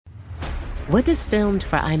What does filmed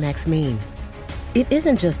for IMAX mean? It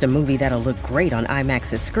isn't just a movie that'll look great on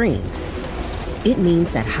IMAX's screens. It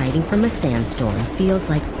means that hiding from a sandstorm feels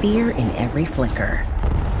like fear in every flicker.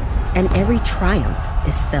 And every triumph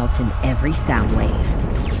is felt in every sound wave.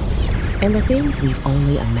 And the things we've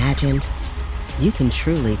only imagined, you can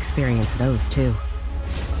truly experience those too.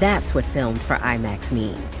 That's what filmed for IMAX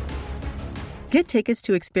means. Get tickets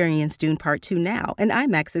to experience Dune Part 2 now and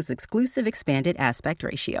IMAX's exclusive expanded aspect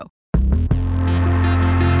ratio.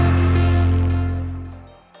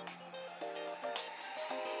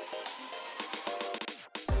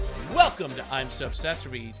 Welcome to I'm So Obsessed,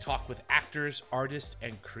 where we talk with actors, artists,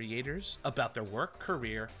 and creators about their work,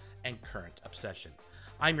 career, and current obsession.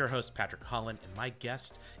 I'm your host, Patrick Holland, and my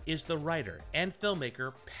guest is the writer and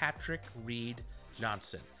filmmaker, Patrick Reed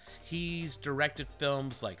Johnson. He's directed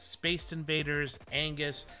films like Space Invaders,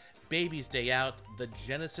 Angus, Baby's Day Out, The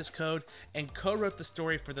Genesis Code, and co-wrote the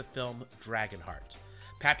story for the film Dragonheart.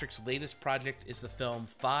 Patrick's latest project is the film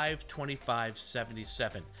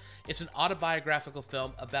 5/25/77. It's an autobiographical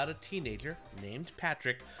film about a teenager named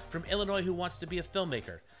Patrick from Illinois who wants to be a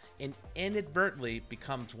filmmaker and inadvertently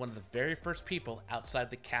becomes one of the very first people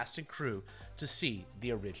outside the cast and crew to see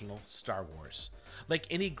the original Star Wars. Like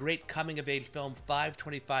any great coming-of-age film,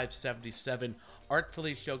 5/25/77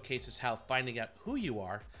 artfully showcases how finding out who you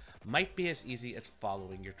are might be as easy as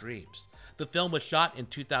following your dreams. The film was shot in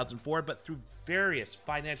 2004, but through various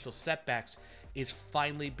financial setbacks, is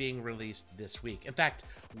finally being released this week. In fact,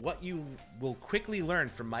 what you will quickly learn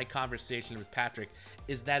from my conversation with Patrick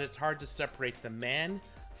is that it's hard to separate the man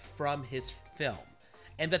from his film,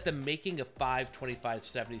 and that the making of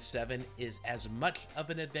 5/25/77 is as much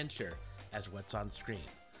of an adventure as what's on screen.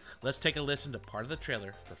 Let's take a listen to part of the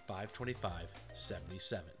trailer for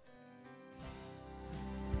 5/25/77.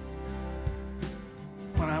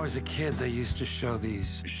 When I was a kid, they used to show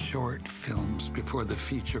these short films before the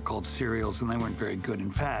feature called serials, and they weren't very good.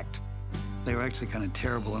 In fact, they were actually kind of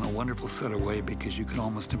terrible in a wonderful sort of way, because you could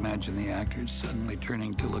almost imagine the actors suddenly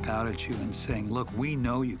turning to look out at you and saying, look, we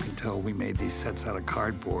know you can tell we made these sets out of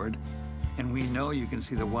cardboard, and we know you can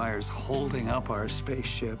see the wires holding up our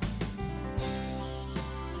spaceships.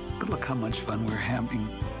 But look how much fun we're having.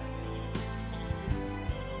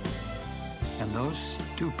 And those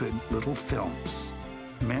stupid little films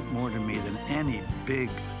meant more to me than any big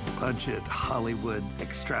budget Hollywood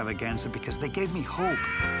extravaganza, because they gave me hope.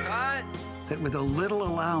 Cut! That with a little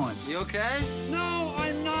allowance, You okay? No,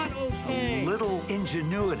 I'm not okay. a little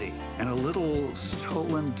ingenuity, and a little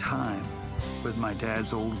stolen time, with my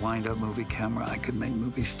dad's old wind-up movie camera, I could make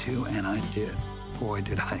movies too, and I did. Boy,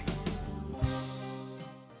 did I.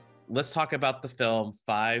 Let's talk about the film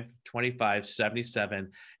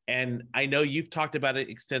 5/25/77. And I know you've talked about it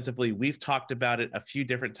extensively. We've talked about it a few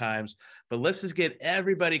different times, but let's just get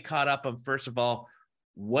everybody caught up on, first of all,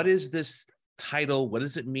 what is this title? What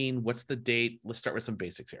does it mean? What's the date? Let's start with some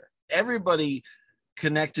basics here. Everybody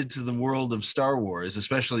connected to the world of Star Wars,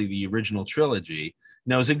 especially the original trilogy,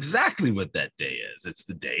 knows exactly what that day is. It's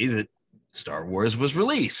the day that Star Wars was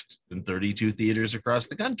released in 32 theaters across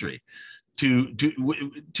the country. To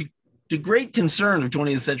great concern of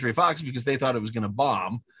 20th Century Fox, because they thought it was going to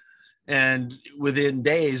bomb. And within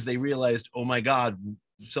days, they realized, oh my God,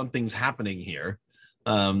 something's happening here.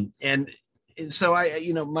 And so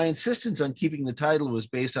my insistence on keeping the title was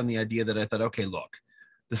based on the idea that I thought, okay, look,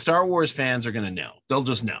 the Star Wars fans are going to know. They'll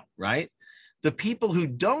just know, right? The people who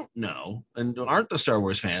don't know and aren't the Star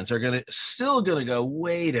Wars fans are still going to go,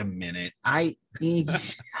 wait a minute, that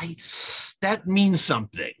means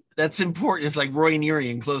something. That's important. It's like Roy Neary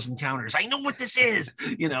in Close Encounters. I know what this is,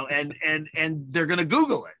 and they're going to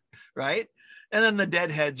Google it, right? And then the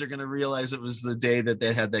Deadheads are going to realize it was the day that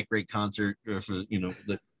they had that great concert for,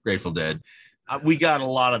 the Grateful Dead. We got a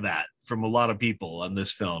lot of that from a lot of people on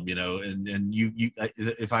this film, and you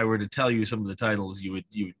if I were to tell you some of the titles, you would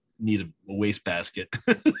need a wastebasket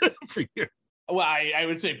for your. Well, I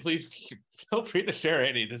would say, please feel free to share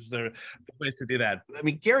any. This is the place to do that. I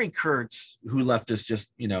mean, Gary Kurtz, who left us just,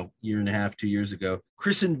 year and a half, 2 years ago,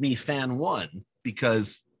 christened me Fan One,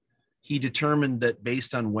 because he determined that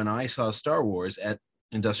based on when I saw Star Wars at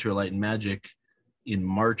Industrial Light and Magic in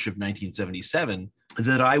March of 1977,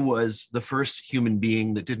 that I was the first human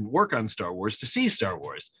being that didn't work on Star Wars to see Star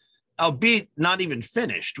Wars, albeit not even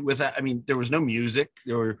finished with that. I mean, there was no music.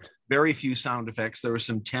 There were very few sound effects. There was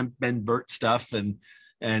some Temp Ben Burt stuff, and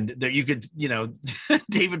that you could,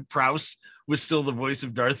 David Prowse was still the voice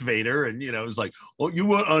of Darth Vader, and it was like, well, you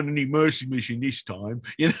weren't on an immersion mission this time,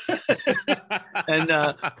 and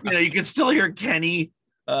you can still hear Kenny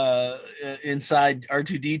inside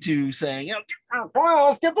R2-D2 saying,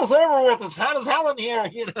 let's get this over with. It's hot as hell in here.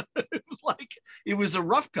 It was it was a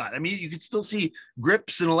rough cut. I mean, you could still see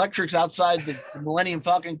grips and electrics outside the Millennium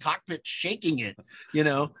Falcon cockpit shaking it, you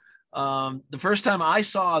know. The first time I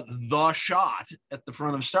saw the shot at the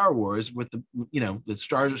front of Star Wars with the, you know, the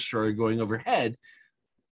Star Destroyer going overhead,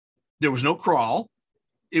 there was no crawl.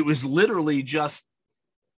 It was literally just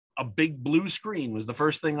a big blue screen was the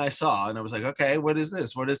first thing I saw. And I was like, okay, what is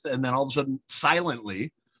this? What is that? And then all of a sudden,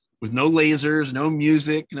 silently, with no lasers, no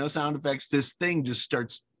music, no sound effects, this thing just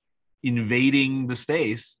starts invading the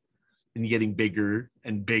space and getting bigger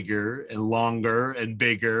and bigger and longer and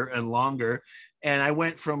bigger and longer. And I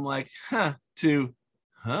went from like, huh, to,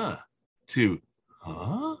 huh, to,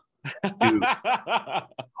 huh, to,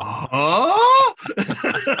 huh.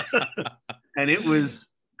 And it was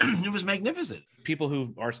magnificent. People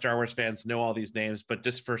who are Star Wars fans know all these names, but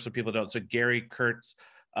just for some people who don't. So Gary Kurtz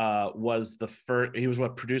was the first. He was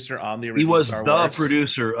what producer on the original. He was Star the Wars.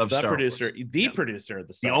 Producer of the Star producer, Wars. the producer of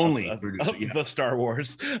the Star the only of, producer of the Star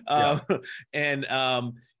Wars.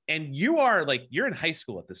 And you are like, you're in high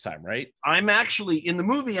school at this time, right? I'm actually in the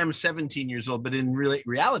movie. I'm 17 years old, but in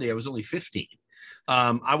reality, I was only 15.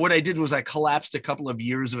 What I did was I collapsed a couple of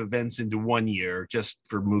years of events into 1 year just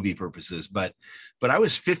for movie purposes. But I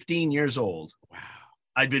was 15 years old. Wow.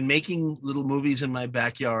 I'd been making little movies in my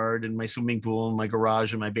backyard and my swimming pool and my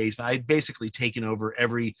garage and my basement. I'd basically taken over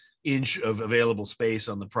every inch of available space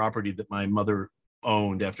on the property that my mother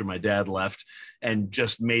owned after my dad left, and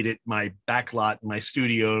just made it my backlot, my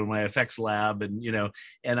studio, and my effects lab. And, you know,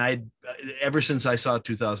 and I, ever since I saw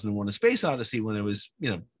 2001: A Space Odyssey when I was,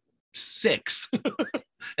 you know, 6,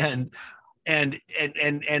 and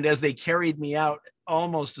as they carried me out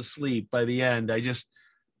almost asleep by the end, I just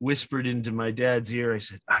whispered into my dad's ear. I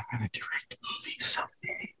said, I'm going to direct a movie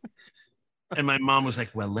someday. And my mom was like,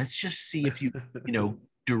 well, let's just see if you know,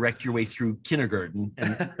 direct your way through kindergarten,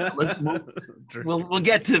 and we'll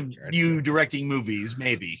get to you directing movies,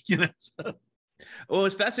 maybe, you know. So. Well,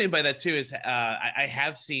 what's fascinating by that too is I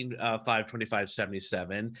have seen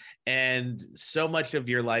 5/25/77, and so much of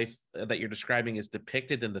your life that you're describing is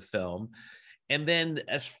depicted in the film. And then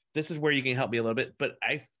this is where you can help me a little bit, but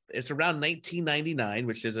it's around 1999,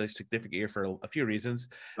 which is a significant year for a few reasons,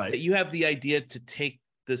 right, that you have the idea to take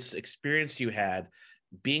this experience you had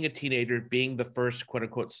being a teenager, being the first quote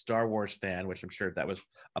unquote Star Wars fan, which I'm sure that was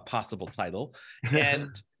a possible title,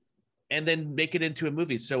 and then make it into a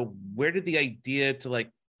movie. So where did the idea to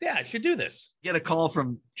like, yeah, I should do this? Get a call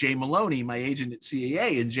from Jay Maloney, my agent at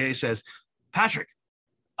CAA, and Jay says, Patrick,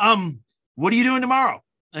 what are you doing tomorrow?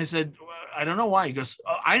 I said, I don't know why. He goes,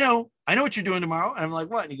 oh, I know what you're doing tomorrow. And I'm like,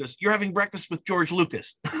 what? And he goes, you're having breakfast with George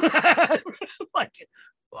Lucas. Like,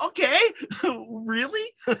 okay, really?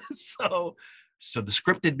 So the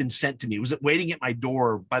script had been sent to me. It was waiting at my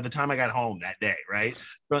door by the time I got home that day, right?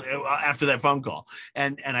 After that phone call.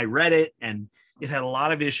 And I read it, and it had a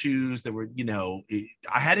lot of issues that were, you know,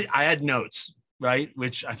 I had notes, right?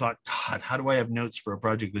 Which I thought, God, how do I have notes for a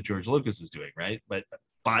project that George Lucas is doing, right? But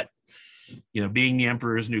you know, being the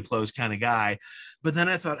Emperor's New Clothes kind of guy. But then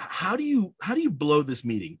I thought, how do you blow this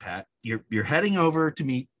meeting, Pat? You're heading over to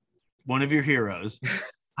meet one of your heroes.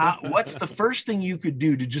 What's the first thing you could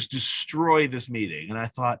do to just destroy this meeting? And I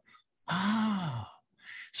thought,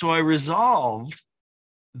 so I resolved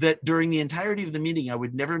that during the entirety of the meeting, I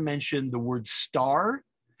would never mention the word star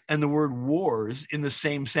and the word wars in the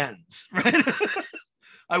same sentence, right?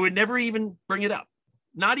 I would never even bring it up.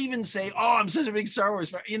 Not even say, oh, I'm such a big Star Wars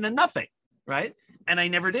fan, you know, nothing, right? And I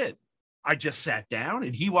never did. I just sat down,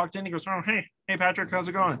 and he walked in, he goes, oh, hey Patrick, how's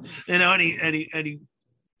it going? You know, and he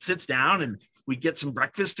sits down, and we get some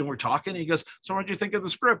breakfast, and we're talking, and he goes, so what did you think of the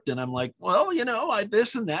script? And I'm like, well, you know, I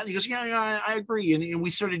this and that. And he goes, yeah, I agree. And we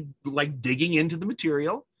started like digging into the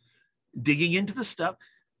material, digging into the stuff.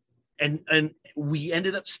 And we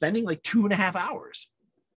ended up spending like 2.5 hours,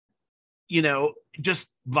 you know, just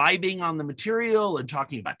vibing on the material and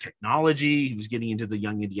talking about technology. He was getting into the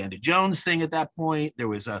Young Indiana Jones thing at that point. There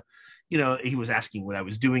was you know, he was asking what I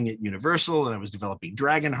was doing at Universal, and I was developing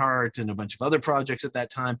Dragonheart and a bunch of other projects at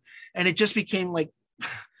that time. And it just became like,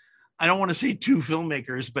 I don't want to say two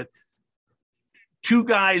filmmakers, but two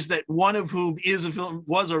guys that one of whom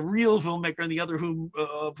was a real filmmaker, and the other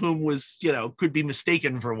of whom was, you know, could be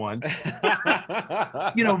mistaken for one,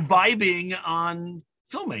 you know, vibing on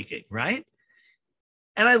filmmaking, right?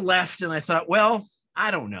 And I left, and I thought, well,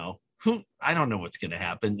 I don't know what's going to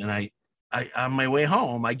happen. And I on my way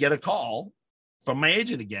home, I get a call from my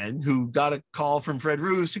agent again, who got a call from Fred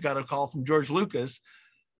Roos, who got a call from George Lucas.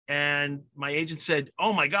 And my agent said,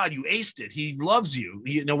 oh my God, you aced it. He loves you.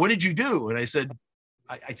 You know, what did you do? And I said,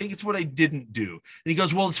 I think it's what I didn't do. And he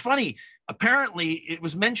goes, well, it's funny. Apparently it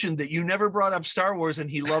was mentioned that you never brought up Star Wars and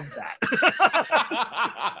he loved that.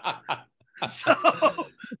 So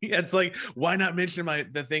yeah, it's like, why not mention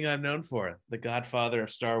the thing I'm known for, the Godfather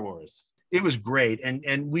of Star Wars? it was great.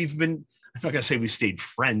 And we've been, I'm not going to say we stayed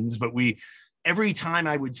friends, but every time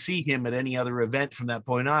I would see him at any other event from that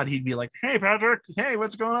point on, he'd be like, hey, Patrick, hey,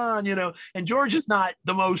 what's going on? And George is not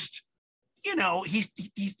the most,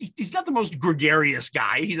 he's not the most gregarious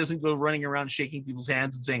guy. He doesn't go running around shaking people's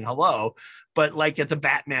hands and saying hello. But like at the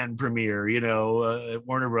Batman premiere, at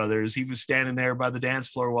Warner Brothers, he was standing there by the dance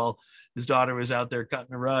floor while his daughter was out there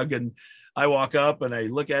cutting a rug. And I walk up and I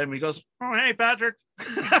look at him and he goes, oh, hey, Patrick.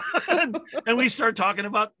 and we start talking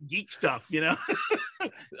about geek stuff,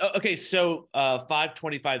 Okay, so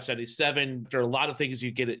 5/25/77, there are a lot of things you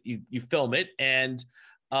get it, you film it, and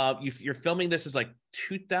you're filming this is like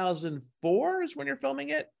 2004 is when you're filming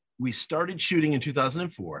it. We started shooting in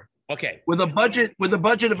 2004. Okay, with a budget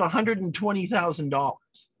of $120,000.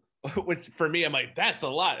 Which for me, I'm like, that's a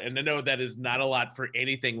lot, and I know that is not a lot for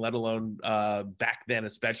anything, let alone back then,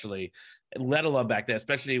 especially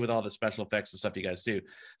with all the special effects and stuff you guys do.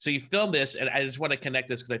 So you film this, and I just want to connect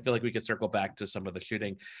this because I feel like we could circle back to some of the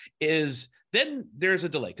shooting. Then there's a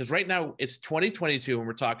delay because right now it's 2022 and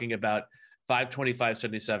we're talking about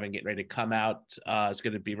 5/25/77 getting ready to come out. It's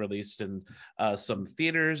going to be released in some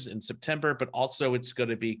theaters in September, but also it's going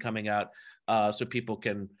to be coming out so people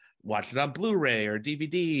can watch it on Blu-ray or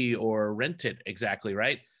DVD or rent it. Exactly,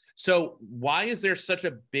 right? So why is there such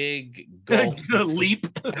a big gulf leap?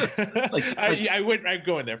 I'm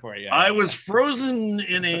going there for you. I was frozen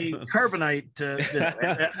in a carbonite.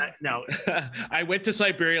 No, I went to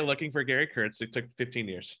Siberia looking for Gary Kurtz. It took 15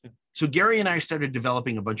 years. So Gary and I started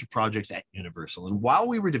developing a bunch of projects at Universal. And while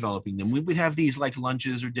we were developing them, we would have these like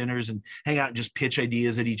lunches or dinners and hang out and just pitch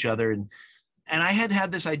ideas at each other. And I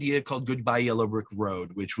had this idea called Goodbye Yellow Brick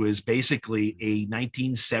Road, which was basically a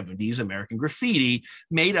 1970s American Graffiti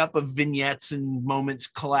made up of vignettes and moments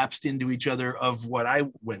collapsed into each other of what I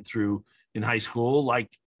went through in high school.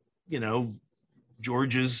 Like,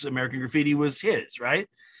 George's American Graffiti was his, right?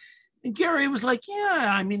 And Gary was like,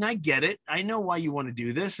 yeah, I mean, I get it. I know why you want to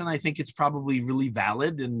do this. And I think it's probably really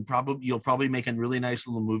valid and you'll probably make a really nice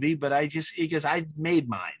little movie. But because I made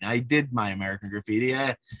mine. I did my American Graffiti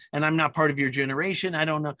and I'm not part of your generation. I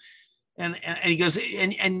don't know. And he goes,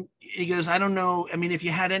 and he goes, I don't know. I mean, if you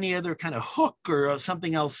had any other kind of hook or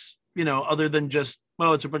something else, other than just,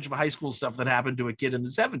 well, it's a bunch of high school stuff that happened to a kid in the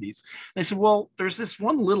 70s. And I said, well, there's this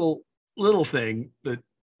one little thing that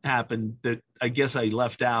happened that I guess I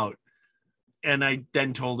left out. And I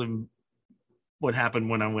then told him what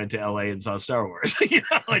happened when I went to LA and saw Star Wars,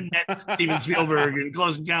 and met Steven Spielberg and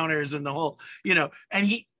Close Encounters and the whole, and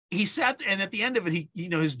he sat, and at the end of it,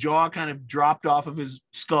 his jaw kind of dropped off of his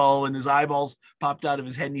skull and his eyeballs popped out of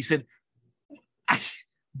his head. And he said,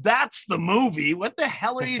 that's the movie. What the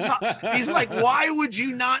hell are you talking? He's like, why would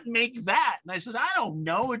you not make that? And I said, I don't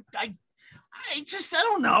know. I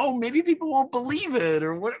don't know. Maybe people won't believe it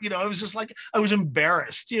or what, it was just like, I was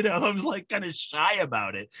embarrassed, I was like kind of shy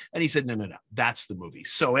about it. And he said, no, that's the movie.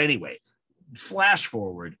 So anyway, flash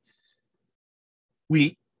forward,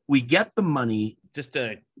 we get the money. Just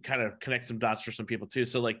to kind of connect some dots for some people too.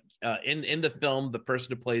 So like in the film, the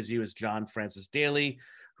person who plays you is John Francis Daly,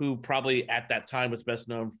 who probably at that time was best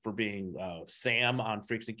known for being Sam on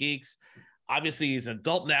Freaks and Geeks. Obviously, he's an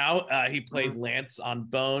adult now. He played Lance on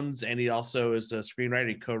Bones, and he also is a screenwriter.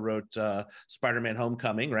 He co-wrote Spider-Man: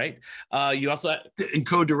 Homecoming, right? You also and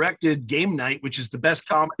co-directed Game Night, which is the best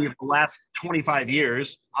comedy of the last 25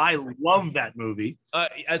 years. I love that movie.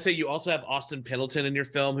 I say you also have Austin Pendleton in your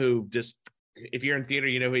film, who just, if you're in theater,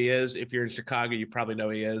 you know who he is. If you're in Chicago, you probably know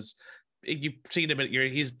who he is. You've seen him.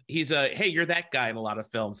 He's a hey, you're that guy in a lot of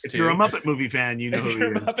films. If you're a Muppet movie fan, you know who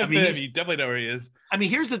he is. I mean, you definitely know who he is. I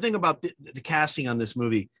mean, here's the thing about the casting on this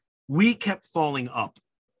movie. We kept falling up,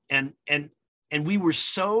 and we were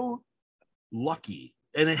so lucky.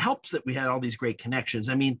 And it helps that we had all these great connections.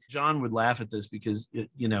 I mean, John would laugh at this because,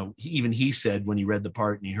 he said when he read the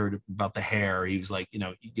part and he heard about the hair, he was like,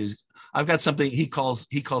 he goes, I've got something he calls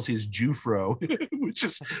his Jufro,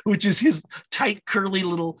 which is his tight, curly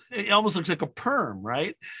little, it almost looks like a perm,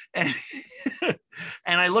 right? And,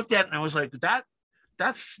 and I looked at it and I was like,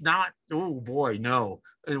 that's not, oh boy, no.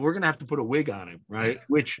 We're going to have to put a wig on him, right?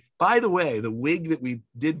 Which, by the way, the wig that we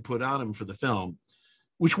did put on him for the film,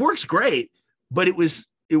 which works great, but it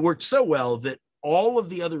worked so well that all of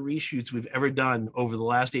the other reshoots we've ever done over the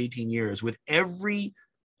last 18 years with every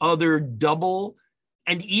other double,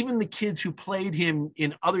 and even the kids who played him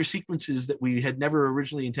in other sequences that we had never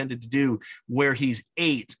originally intended to do, where he's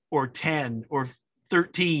 8 or 10 or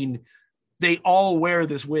 13, they all wear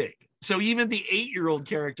this wig. So even the 8-year-old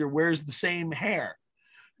character wears the same hair,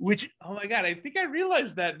 which, oh my God, I think I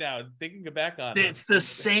realized that now, thinking back on it. it's the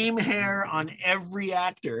same hair on every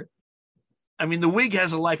actor. I mean, the wig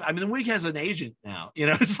has a life. I mean, the wig has an agent now. You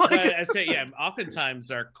know, it's like, But I say, yeah, oftentimes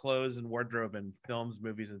our clothes and wardrobe in films,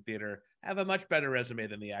 movies, and theater have a much better resume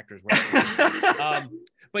than the actors.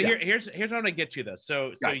 But Yeah. here's what I'm gonna get you though.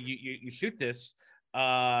 So Yeah. you shoot this,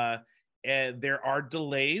 and there are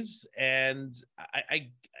delays, and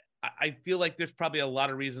I feel like there's probably a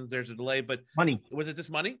lot of reasons there's a delay. But money. was it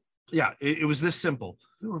just money? Yeah, it was this simple.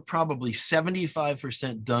 We were probably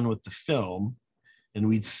 75% done with the film, and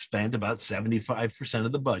we'd spent about 75%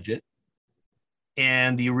 of the budget.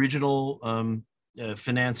 And the original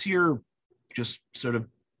financier just sort of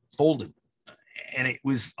folded. And it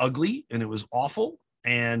was ugly and it was awful.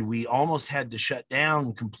 And we almost had to shut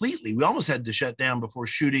down completely. We almost had to shut down before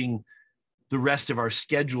shooting the rest of our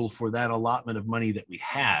schedule for that allotment of money that we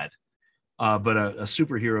had. But a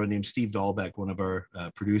superhero named Steve Dahlbeck, one of our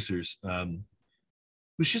producers,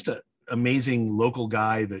 who's just an amazing local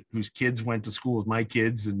guy whose kids went to school with my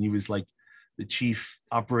kids, and he was like the chief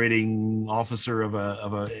operating officer of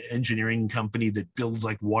a engineering company that builds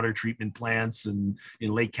like water treatment plants in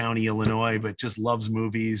Lake County, Illinois, but just loves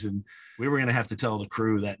movies. And we were going to have to tell the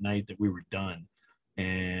crew that night that we were done.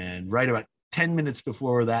 And right about 10 minutes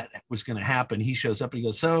before that was going to happen, he shows up and he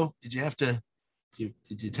goes, "So did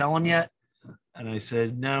you tell him yet?" And I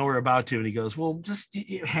said, "No, we're about to." And he goes, "Well, just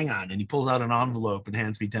hang on." And he pulls out an envelope and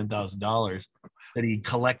hands me $10,000 that he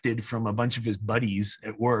collected from a bunch of his buddies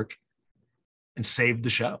at work and saved the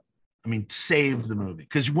show. I mean, saved the movie.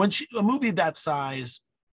 Because once a movie that size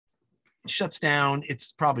shuts down,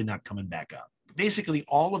 it's probably not coming back up. Basically,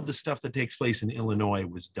 all of the stuff that takes place in Illinois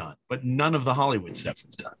was done, but none of the Hollywood stuff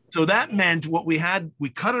was done. So that meant what we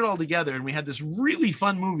cut it all together, and we had this really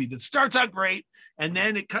fun movie that starts out great, and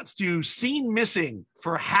then it cuts to scene missing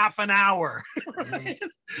for half an hour. Right?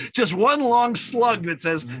 Just one long slug that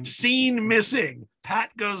says scene missing.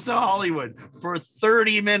 Pat goes to Hollywood for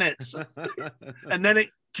 30 minutes. And then it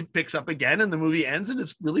picks up again and the movie ends, and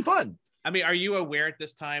it's really fun. I mean, are you aware at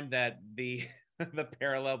this time that the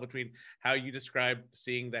parallel between how you describe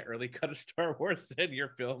seeing that early cut of Star Wars and your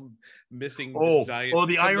film missing this giant?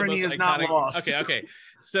 The irony is not lost. Okay.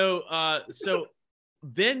 So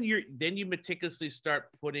then you meticulously start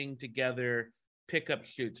putting together pickup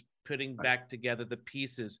shoots, putting back together the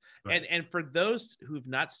pieces. Right. And for those who've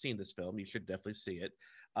not seen this film, you should definitely see it.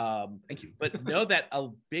 Thank you. But know that a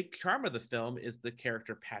big charm of the film is the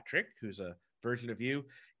character Patrick, who's a version of you,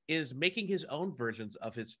 is making his own versions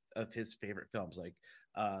of his favorite films,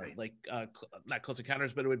 not Close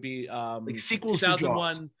Encounters, but it would be like sequels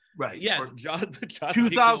 2001. To Jaws. Right. Yes, Jaws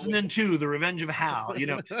 2002, The Revenge of Hal,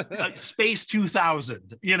 Space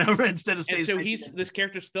 2000, instead of Space. And so this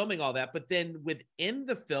character's filming all that, but then within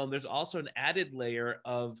the film, there's also an added layer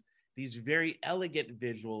of these very elegant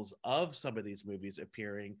visuals of some of these movies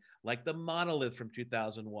appearing, like the Monolith from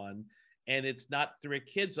 2001. And it's not through a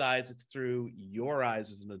kid's eyes, it's through your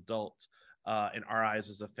eyes as an adult, and our eyes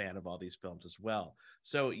as a fan of all these films as well.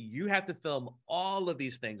 So you have to film all of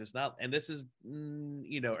these things. It's not, and this is, in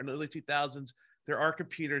the early 2000s, there are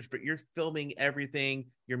computers, but you're filming everything.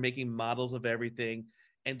 You're making models of everything.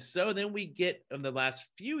 And so then we get in the last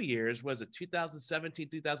few years, was it 2017,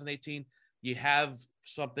 2018, you have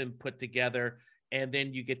something put together, and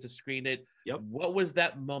then you get to screen it. Yep. What was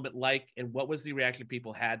that moment like, and what was the reaction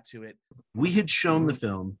people had to it? We had shown the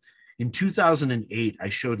film. In 2008, I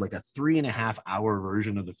showed like a 3.5-hour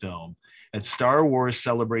version of the film at Star Wars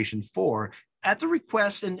Celebration 4 at the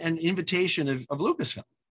request and invitation of Lucasfilm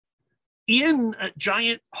in a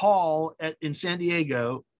giant hall in San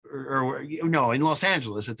Diego, in Los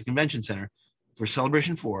Angeles at the Convention Center for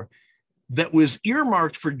Celebration 4. That was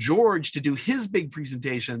earmarked for George to do his big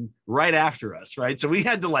presentation right after us, right? So we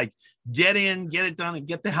had to get in, get it done, and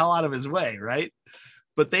get the hell out of his way, right?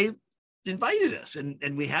 But they invited us,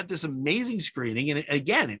 and we had this amazing screening, and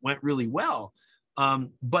it went really well.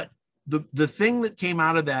 But the thing that came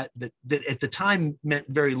out of that at the time meant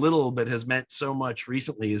very little, but has meant so much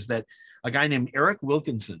recently, is that a guy named Eric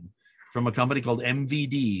Wilkinson from a company called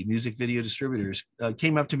MVD, Music Video Distributors,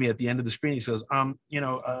 came up to me at the end of the screening. He says,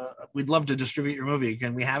 we'd love to distribute your movie.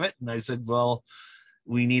 Can we have it? And I said, well,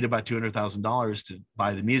 we need about $200,000 to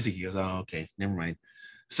buy the music. He goes, oh, okay, never mind.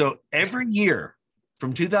 So every year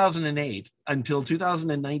from 2008 until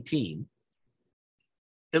 2019,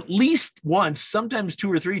 at least once, sometimes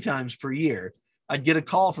 2 or 3 times per year, I'd get a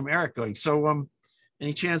call from Eric going, so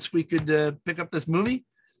any chance we could pick up this movie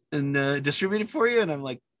and distribute it for you? And I'm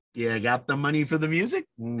like, yeah, got the money for the music?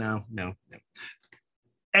 No.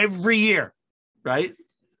 every year, right?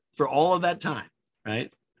 For all of that time,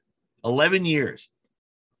 right? 11 years.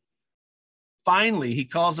 Finally, he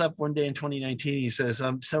calls up one day in 2019. He says,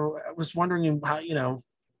 so I was wondering how,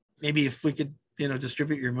 maybe if we could,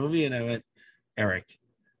 distribute your movie. And I went, Eric,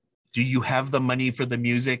 do you have the money for the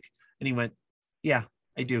music? And he went, yeah,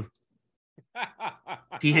 I do.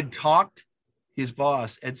 He had talked his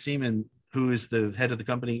boss, Ed Seaman, who is the head of the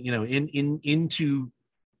company, into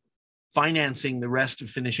financing the rest of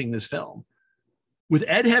finishing this film, with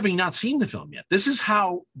Ed having not seen the film yet. This is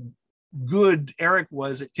how good Eric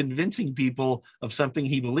was at convincing people of something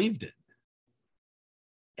he believed in.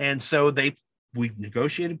 And so we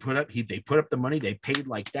negotiated, they put up the money, they paid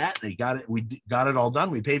like that. They got it. We got it all done.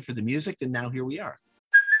 We paid for the music, and now here we are.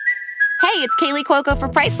 Hey, it's Kaylee Cuoco for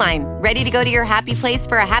Priceline. Ready to go to your happy place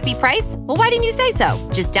for a happy price? Well, why didn't you say so?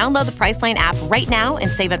 Just download the Priceline app right now and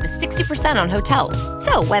save up to 60% on hotels.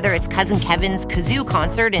 So whether it's Cousin Kevin's Kazoo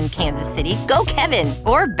Concert in Kansas City, go Kevin,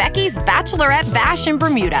 or Becky's Bachelorette Bash in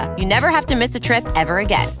Bermuda, you never have to miss a trip ever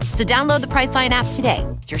again. So download the Priceline app today.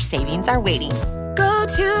 Your savings are waiting. Go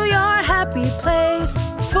to your happy place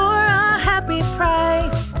for a happy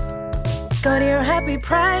price. Go to your happy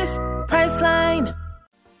price, Priceline.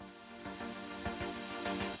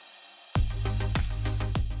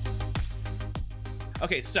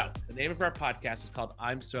 Okay, so the name of our podcast is called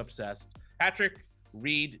I'm So Obsessed. Patrick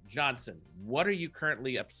Reed Johnson, what are you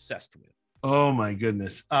currently obsessed with? Oh my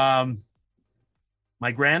goodness. My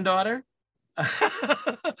granddaughter,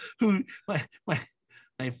 who my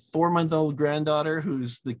 4-month-old granddaughter,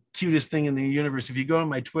 who's the cutest thing in the universe. If you go on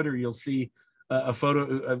my Twitter, you'll see a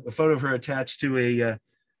photo of her attached to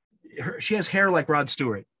she has hair like Rod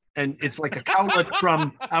Stewart, and it's like a cowlick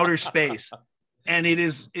from outer space. And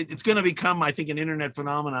it's going to become, I think, an internet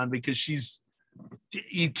phenomenon, because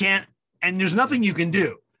you can't, and there's nothing you can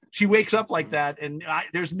do. She wakes up like that, and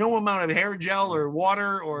there's no amount of hair gel or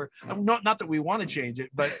water, or not that we want to change it,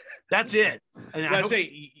 but that's it. And I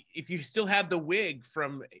say, if you still have the wig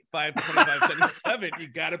from 5/25/77, you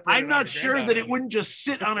got to put I'm not sure that it wouldn't just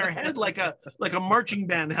sit on her head like a marching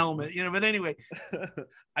band helmet, but anyway.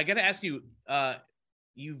 I got to ask you,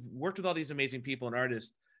 you've worked with all these amazing people and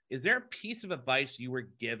artists. Is there a piece of advice you were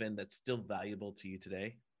given that's still valuable to you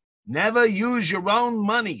today? Never use your own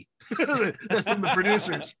money. That's from the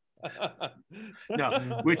producers.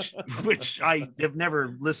 No, which I have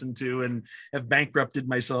never listened to, and have bankrupted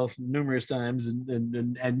myself numerous times.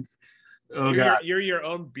 And oh God, you're your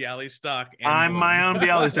own Bialystok. I'm my own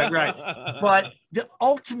Bialystok, right? But the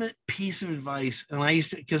ultimate piece of advice, and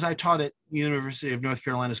because I taught at University of North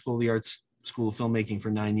Carolina School of the Arts, School of Filmmaking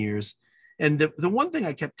for 9 years. And the one thing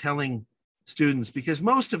I kept telling students, because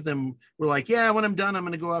most of them were like, yeah, when I'm done, I'm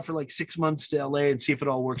going to go out for like 6 months to LA and see if it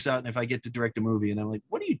all works out, and if I get to direct a movie. And I'm like,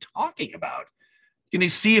 what are you talking about? Can you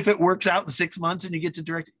see if it works out in 6 months and you get to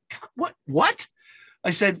direct? What? I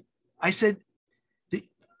said, let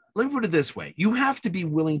me put it this way. You have to be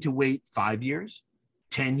willing to wait 5 years,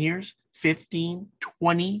 10 years, 15,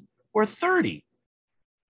 20, or 30.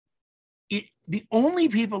 The only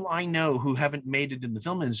people I know who haven't made it in the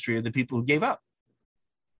film industry are the people who gave up.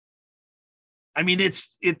 I mean,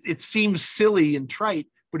 it seems silly and trite,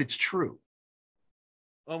 but it's true.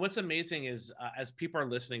 Well, what's amazing is as people are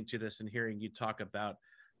listening to this and hearing you talk about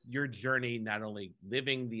your journey, not only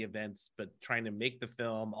living the events, but trying to make the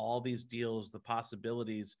film, all these deals, the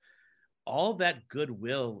possibilities, all that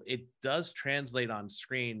goodwill, it does translate on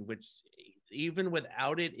screen, which even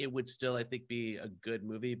without it, it would still, I think, be a good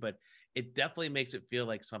movie, but it definitely makes it feel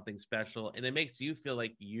like something special, and it makes you feel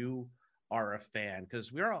like you are a fan,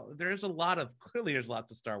 because there's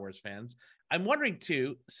lots of Star Wars fans. I'm wondering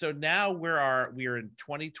too, so now we're in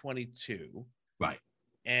 2022, right?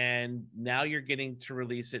 And now you're getting to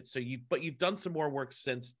release it. So you've done some more work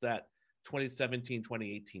since that 2017,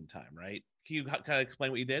 2018 time, right? Can you kind of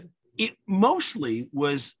explain what you did? It mostly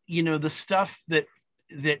was, the stuff that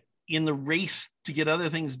in the race to get other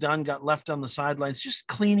things done got left on the sidelines, just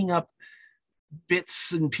cleaning up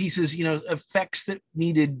bits and pieces, effects that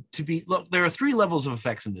needed to be. Look, there are 3 levels of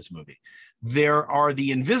effects in this movie. There are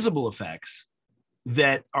the invisible effects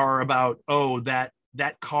that are about,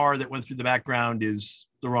 that car that went through the background is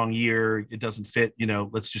the wrong year, it doesn't fit,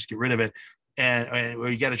 let's just get rid of it. And or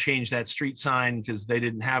you got to change that street sign because they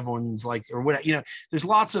didn't have ones like, or whatever. There's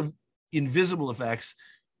lots of invisible effects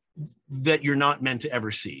that you're not meant to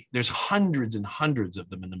ever see. There's hundreds and hundreds of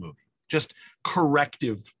them in the movie, just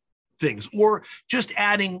corrective things, or just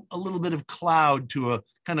adding a little bit of cloud to a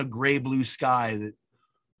kind of gray blue sky that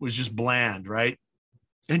was just bland, right?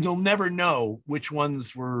 And you'll never know which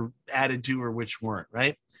ones were added to or which weren't,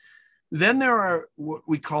 right? Then there are what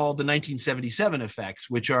we call the 1977 effects,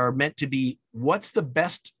 which are meant to be what's the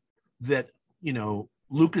best that, you know,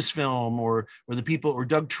 Lucasfilm or the people or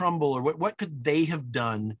Doug Trumbull or what could they have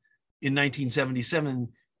done in 1977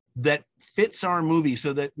 that fits our movie.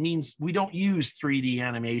 So that means we don't use 3D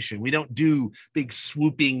animation. We don't do big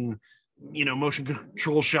swooping, you know, motion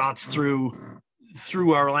control shots through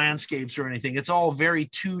our landscapes or anything. It's all very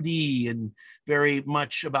 2D and very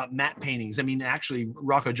much about matte paintings. I mean, actually,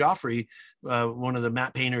 Rocco Joffrey, one of the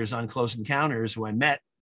matte painters on Close Encounters, who I met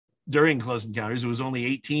during Close Encounters, who was only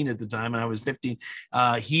 18 at the time, and I was 15.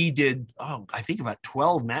 He did, I think about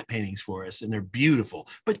 12 matte paintings for us, and they're beautiful.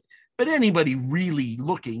 But anybody really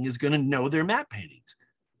looking is going to know they're matte paintings.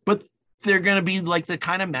 But they're going to be like the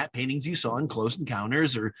kind of matte paintings you saw in Close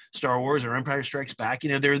Encounters or Star Wars or Empire Strikes Back.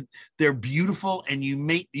 You know, they're beautiful, and you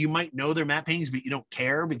might know they're matte paintings, but you don't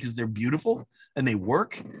care because they're beautiful and they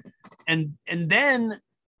work. And then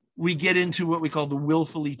we get into what we call the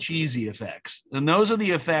willfully cheesy effects, and those are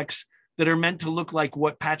the effects that are meant to look like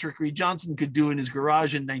what Patrick Reed Johnson could do in his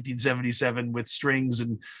garage in 1977 with strings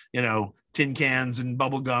and, you know, tin cans and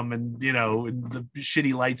bubble gum and, you know, and the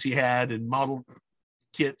shitty lights he had and model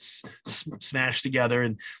kits smashed together,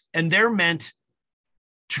 and they're meant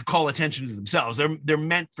to call attention to themselves. They're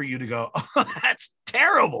meant for you to go, oh, that's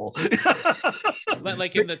terrible.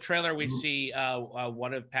 Like in the trailer, we see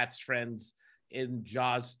one of Pat's friends in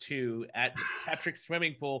Jaws 2 at Patrick's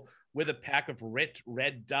swimming pool with a pack of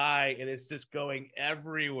red dye, and it's just going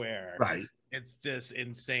everywhere. Right. It's just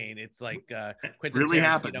insane. It's like Quentin really Tarantino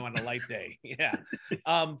happened on a light day. Yeah.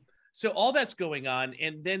 So all that's going on,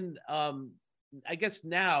 and then I guess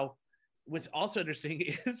now what's also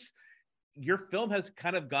interesting is your film has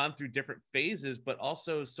kind of gone through different phases, but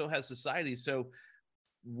also so has society. So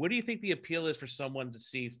what do you think the appeal is for someone to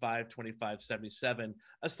see 5/25/77,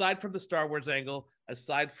 aside from the Star Wars angle,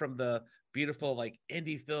 aside from the beautiful like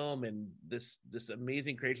indie film and this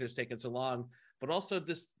amazing creation that's taken so long, but also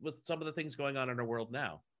just with some of the things going on in our world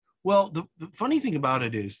now? Well, the funny thing about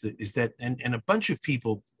it is that and a bunch of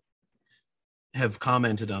people have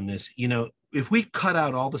commented on this, you know, if we cut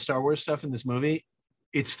out all the Star Wars stuff in this movie,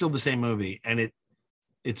 it's still the same movie, and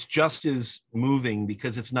it's just as moving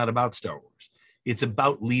because it's not about Star Wars. It's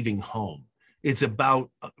about leaving home. It's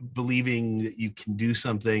about believing that you can do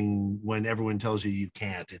something when everyone tells you you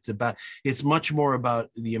can't. It's much more about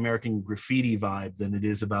the American Graffiti vibe than it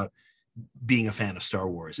is about being a fan of Star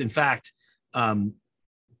Wars. In fact,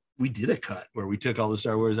 we did a cut where we took all the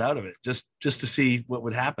Star Wars out of it just to see what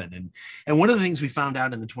would happen. And one of the things we found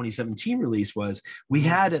out in the 2017 release was we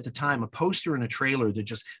had at the time a poster and a trailer that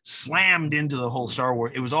just slammed into the whole Star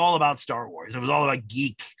Wars. It was all about Star Wars. It was all about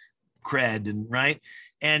geek cred and right.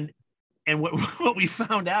 And what we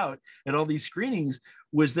found out at all these screenings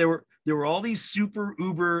was there were all these super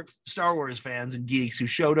uber Star Wars fans and geeks who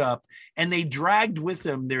showed up, and they dragged with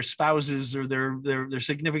them their spouses or their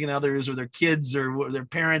significant others or their kids or their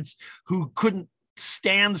parents who couldn't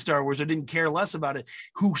stand Star Wars or didn't care less about it,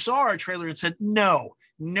 who saw our trailer and said, no,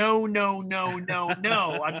 I'm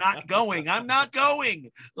not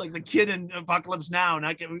going. Like the kid in Apocalypse Now,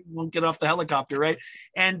 won't get off the helicopter, right?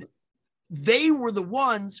 And they were the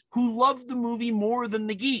ones who loved the movie more than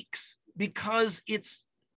the geeks because it's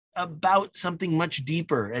about something much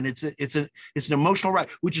deeper, and it's an emotional ride,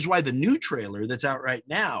 which is why the new trailer that's out right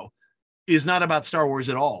now is not about Star Wars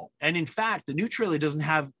at all. And in fact, the new trailer doesn't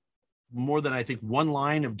have more than I think one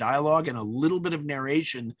line of dialogue and a little bit of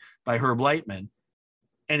narration by Herb Lightman,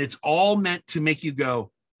 and it's all meant to make you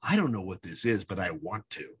go, I don't know what this is, but I want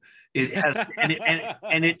to. It has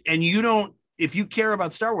and you don't. If you care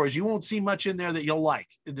about Star Wars, you won't see much in there that you'll like.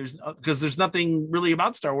 Because there's nothing really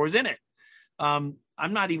about Star Wars in it.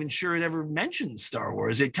 I'm not even sure it ever mentions Star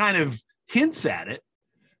Wars. It kind of hints at it,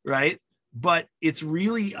 right? But it's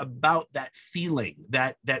really about that feeling,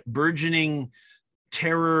 that burgeoning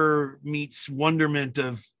terror meets wonderment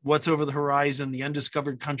of what's over the horizon, the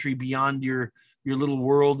undiscovered country beyond your little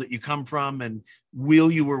world that you come from, and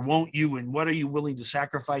will you or won't you, and what are you willing to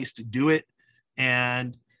sacrifice to do it?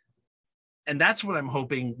 And that's what I'm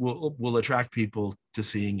hoping will attract people to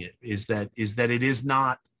seeing it, is that it is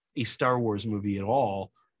not a Star Wars movie at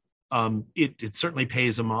all. It certainly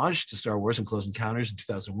pays homage to Star Wars and Close Encounters in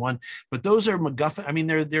 2001, but those are MacGuffin. I mean,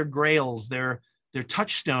 they're grails, they're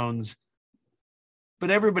touchstones,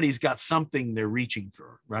 but everybody's got something they're reaching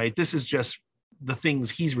for, right? This is just the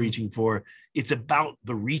things he's reaching for. It's about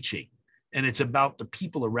the reaching, and it's about the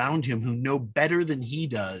people around him who know better than he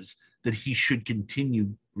does that he should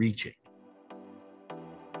continue reaching.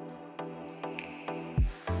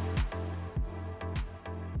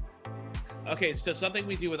 Okay, so something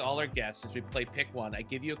we do with all our guests is we play pick one. I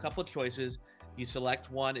give you a couple of choices. You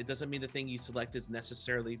select one. It doesn't mean the thing you select is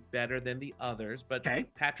necessarily better than the others. But Okay.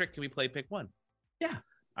 Patrick, can we play pick one? Yeah.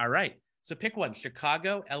 All right. So pick one: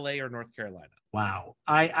 Chicago, LA, or North Carolina. Wow.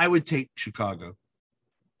 I would take Chicago.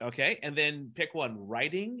 Okay, and then pick one: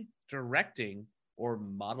 writing, directing, or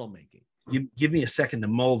model making. Give me a second to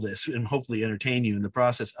mull this and hopefully entertain you in the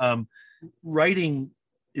process. Writing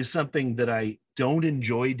is something that I don't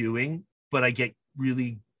enjoy doing, but I get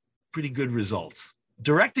really pretty good results.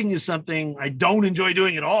 Directing is something I don't enjoy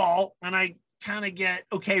doing at all, and I kind of get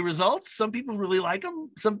okay results. Some people really like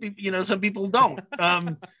them. Some people don't.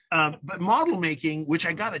 But model making, which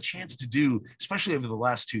I got a chance to do, especially over the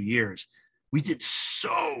last 2 years, we did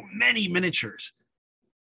so many miniatures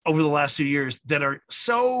over the last 2 years that are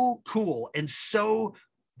so cool and so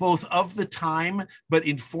both of the time, but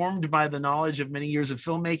informed by the knowledge of many years of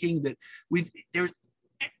filmmaking that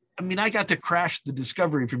I got to crash the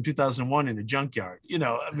Discovery from 2001 in a junkyard.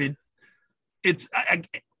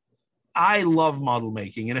 I love model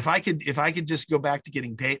making. And if I could just go back to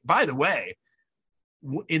getting paid, by the way,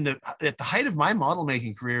 at the height of my model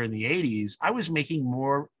making career in the 80s, I was making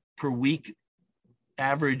more per week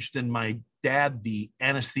average than my dad, the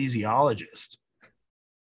anesthesiologist,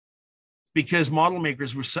 because model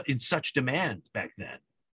makers were in such demand back then,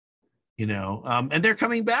 and they're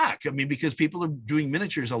coming back. Because people are doing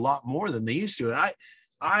miniatures a lot more than they used to. And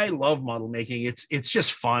I love model making. It's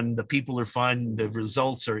just fun. The people are fun. The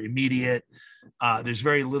results are immediate. There's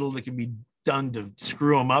very little that can be done to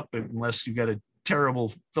screw them up unless you've got a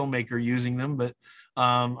terrible filmmaker using them. But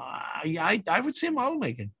I would say model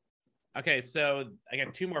making. Okay, so I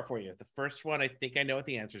got two more for you. The first one, I think I know what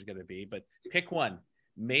the answer is going to be, but pick one: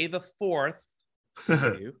 May the 4th,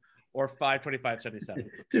 or 5/25/77.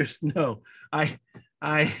 There's no, I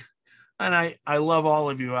love all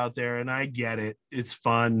of you out there, and I get it. It's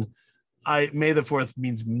fun. May the 4th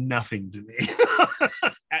means nothing to me.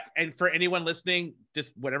 And for anyone listening,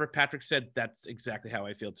 just whatever Patrick said, that's exactly how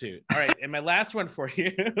I feel too. All right, and my last one for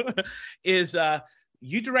you is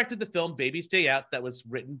you directed the film Baby's Day Out that was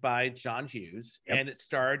written by John Hughes, and it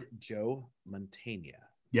starred Joe Mantegna.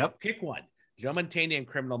 Yep. Pick one: Joe Mantegna in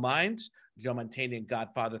Criminal Minds, Joe Mantegna in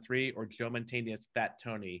Godfather 3, or Joe Mantegna as Fat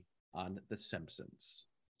Tony on The Simpsons.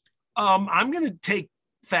 I'm going to take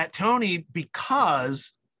Fat Tony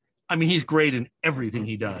because, he's great in everything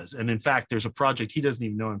he does. And in fact, there's a project he doesn't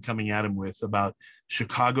even know I'm coming at him with about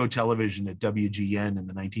Chicago television at WGN in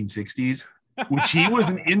the 1960s, which he was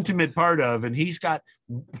an intimate part of. And he's got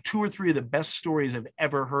 2 or 3 of the best stories I've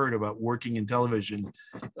ever heard about working in television,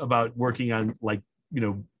 about working on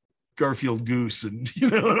Garfield Goose and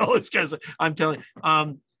and all this kind of stuff. I'm telling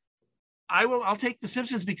you, I'll take The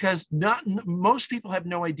Simpsons because most people have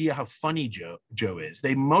no idea how funny Joe is.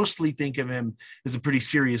 They mostly think of him as a pretty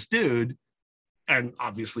serious dude, and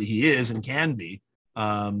obviously he is and can be.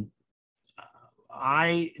 I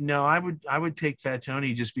would take Fat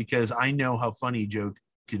Tony just because I know how funny Joe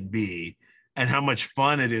can be and how much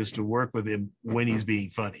fun it is to work with him when he's being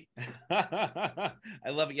funny. I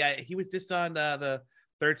love it. Yeah, he was just on the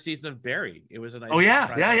 3rd season of Barry. It was a nice. Oh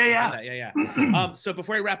yeah. Yeah. So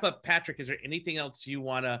before I wrap up, Patrick, is there anything else you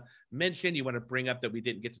want to mention? You want to bring up that we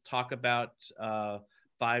didn't get to talk about?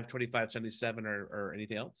 5/25/77 or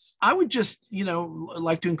anything else? I would just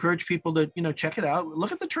like to encourage people to check it out.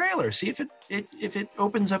 Look at the trailer. See if it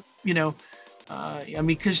opens up.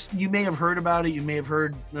 Because you may have heard about it. You may have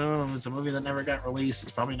heard, no, it's a movie that never got released.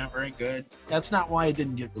 It's probably not very good. That's not why it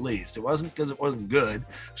didn't get released. It wasn't because it wasn't good.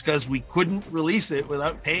 It's because we couldn't release it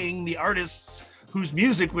without paying the artists whose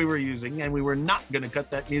music we were using, and we were not going to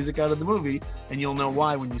cut that music out of the movie, and you'll know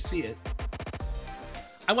why when you see it.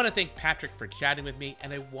 I want to thank Patrick for chatting with me,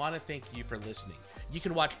 and I want to thank you for listening. You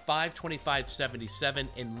can watch 5/25/77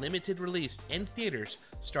 in limited release in theaters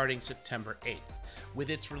starting September 8th, with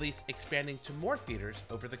its release expanding to more theaters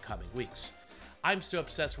over the coming weeks. I'm So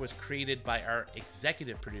Obsessed was created by our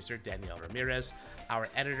executive producer, Danielle Ramirez. Our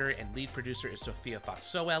editor and lead producer is Sophia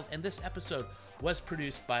Fox-Sowell, and this episode was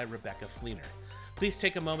produced by Rebecca Fleener. Please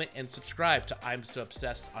take a moment and subscribe to I'm So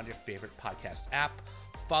Obsessed on your favorite podcast app.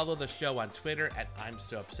 Follow the show on Twitter at I'm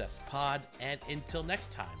So Obsessed Pod, and until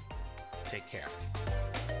next time, take care.